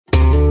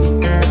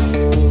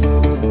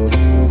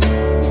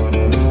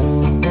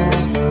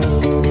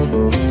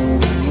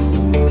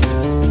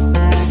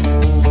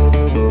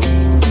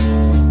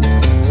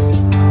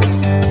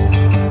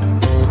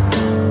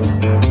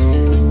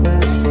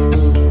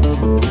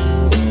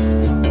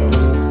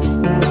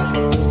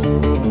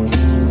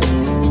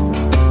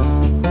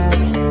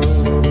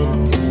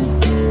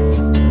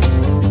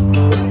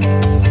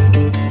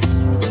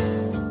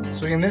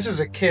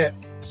kit.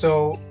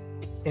 So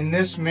in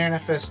this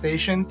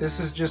manifestation, this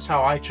is just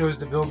how I chose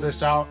to build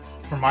this out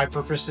for my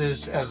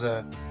purposes as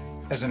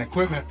an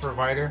equipment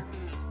provider.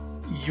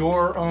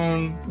 Your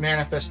own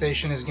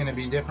manifestation is going to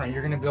be different.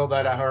 You're going to build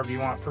that out however you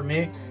want. For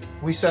me,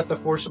 we set the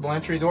forcible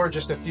entry door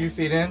just a few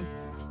feet in,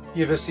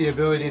 give us the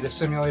ability to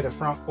simulate a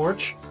front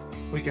porch.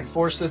 We can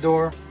force the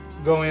door,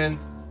 go in,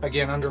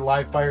 again, under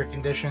live fire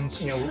conditions.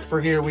 You know,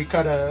 for here, we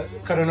cut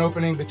an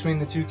opening between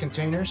the two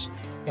containers,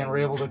 and we're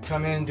able to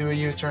come in, do a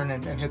U-turn,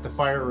 and hit the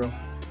fire room.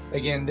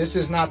 Again, this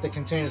is not the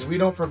containers. We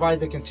don't provide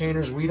the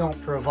containers. We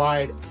don't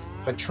provide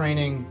a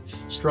training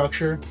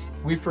structure.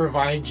 We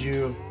provide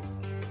you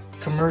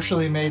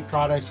commercially made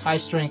products, high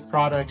strength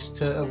products,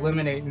 to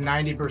eliminate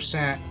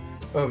 90%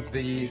 of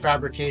the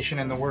fabrication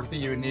and the work that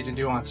you would need to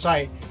do on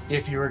site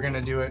if you were going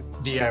to do it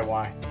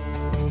DIY.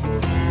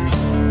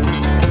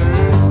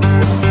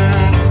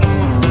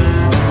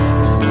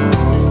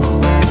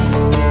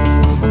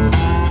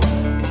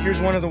 Here's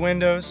one of the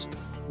windows.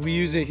 We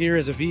use it here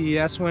as a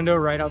VES window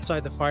right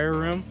outside the fire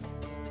room.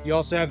 You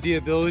also have the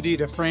ability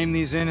to frame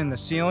these in the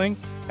ceiling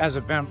as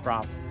a vent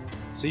prop.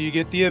 So you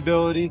get the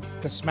ability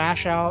to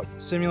smash out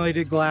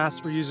simulated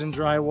glass. We're using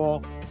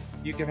drywall.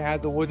 You can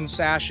add the wooden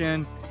sash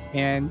in,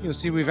 and you'll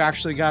see we've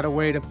actually got a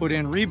way to put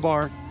in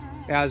rebar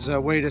as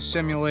a way to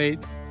simulate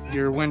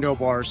your window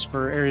bars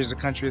for areas of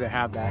the country that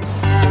have that.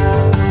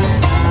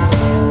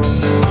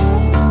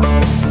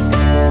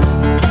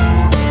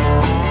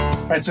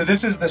 All right, so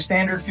this is the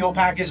standard fuel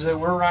package that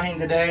we're running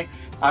today.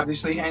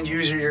 Obviously, end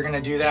user, you're going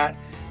to do that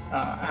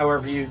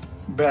however you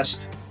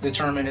best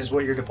determine is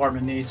what your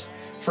department needs.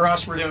 For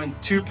us, we're doing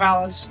 2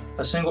 pallets,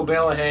 a single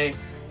bale of hay,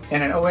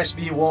 and an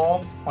OSB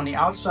wall on the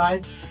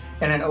outside,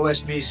 and an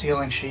OSB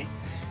ceiling sheet.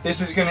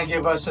 This is going to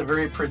give us a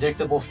very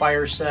predictable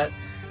fire set.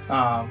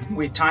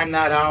 We time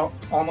that out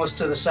almost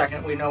to the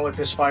second. We know what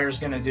this fire is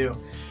going to do.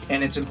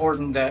 And it's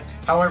important that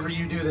however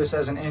you do this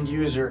as an end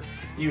user,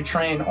 you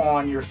train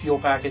on your fuel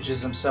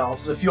packages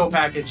themselves. The fuel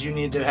package you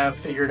need to have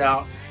figured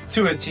out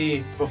to a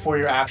T before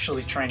you're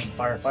actually training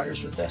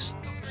firefighters with this.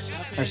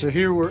 All right, so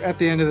here we're at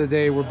the end of the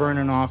day, we're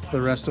burning off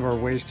the rest of our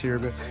waste here,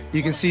 but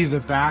you can see the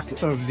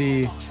back of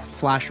the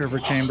flash river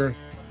chamber.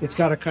 It's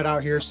got a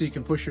cutout here so you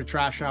can push your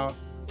trash out.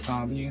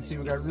 You can see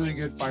we've got really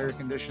good fire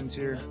conditions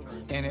here.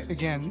 And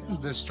again,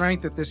 the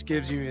strength that this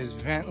gives you is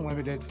vent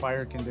limited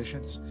fire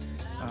conditions.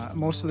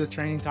 Most of the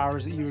training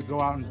towers that you would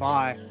go out and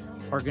buy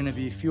are going to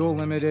be fuel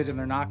limited, and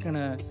they're not going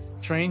to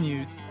train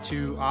you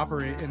to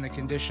operate in the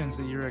conditions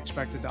that you're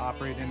expected to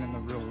operate in the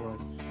real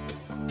world.